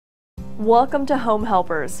Welcome to Home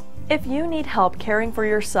Helpers. If you need help caring for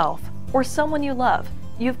yourself or someone you love,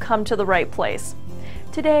 you've come to the right place.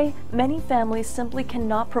 Today, many families simply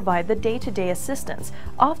cannot provide the day-to-day assistance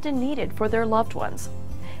often needed for their loved ones.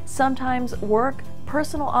 Sometimes work,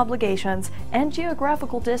 personal obligations, and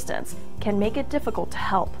geographical distance can make it difficult to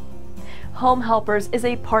help. Home Helpers is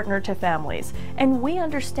a partner to families, and we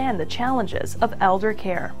understand the challenges of elder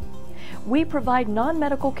care. We provide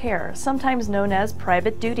non-medical care, sometimes known as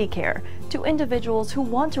private duty care, to individuals who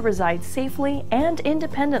want to reside safely and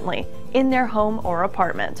independently in their home or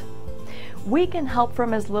apartment. We can help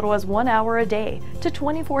from as little as 1 hour a day to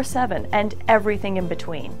 24/7 and everything in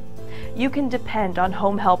between. You can depend on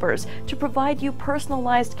Home Helpers to provide you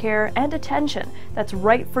personalized care and attention that's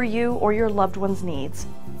right for you or your loved one's needs.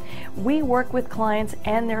 We work with clients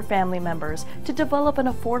and their family members to develop an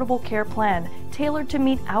affordable care plan tailored to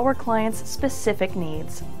meet our clients' specific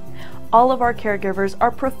needs. All of our caregivers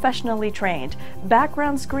are professionally trained,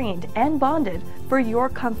 background screened, and bonded for your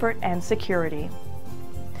comfort and security.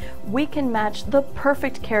 We can match the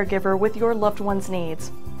perfect caregiver with your loved one's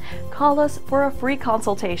needs. Call us for a free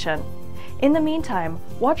consultation. In the meantime,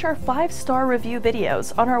 watch our 5-star review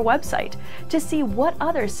videos on our website to see what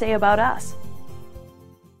others say about us.